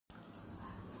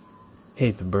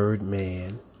Hey, the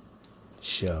Birdman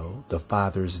show, the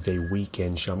Father's Day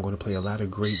weekend show. I'm going to play a lot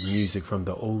of great music from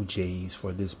the OJs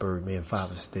for this Birdman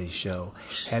Father's Day show.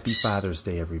 Happy Father's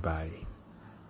Day, everybody.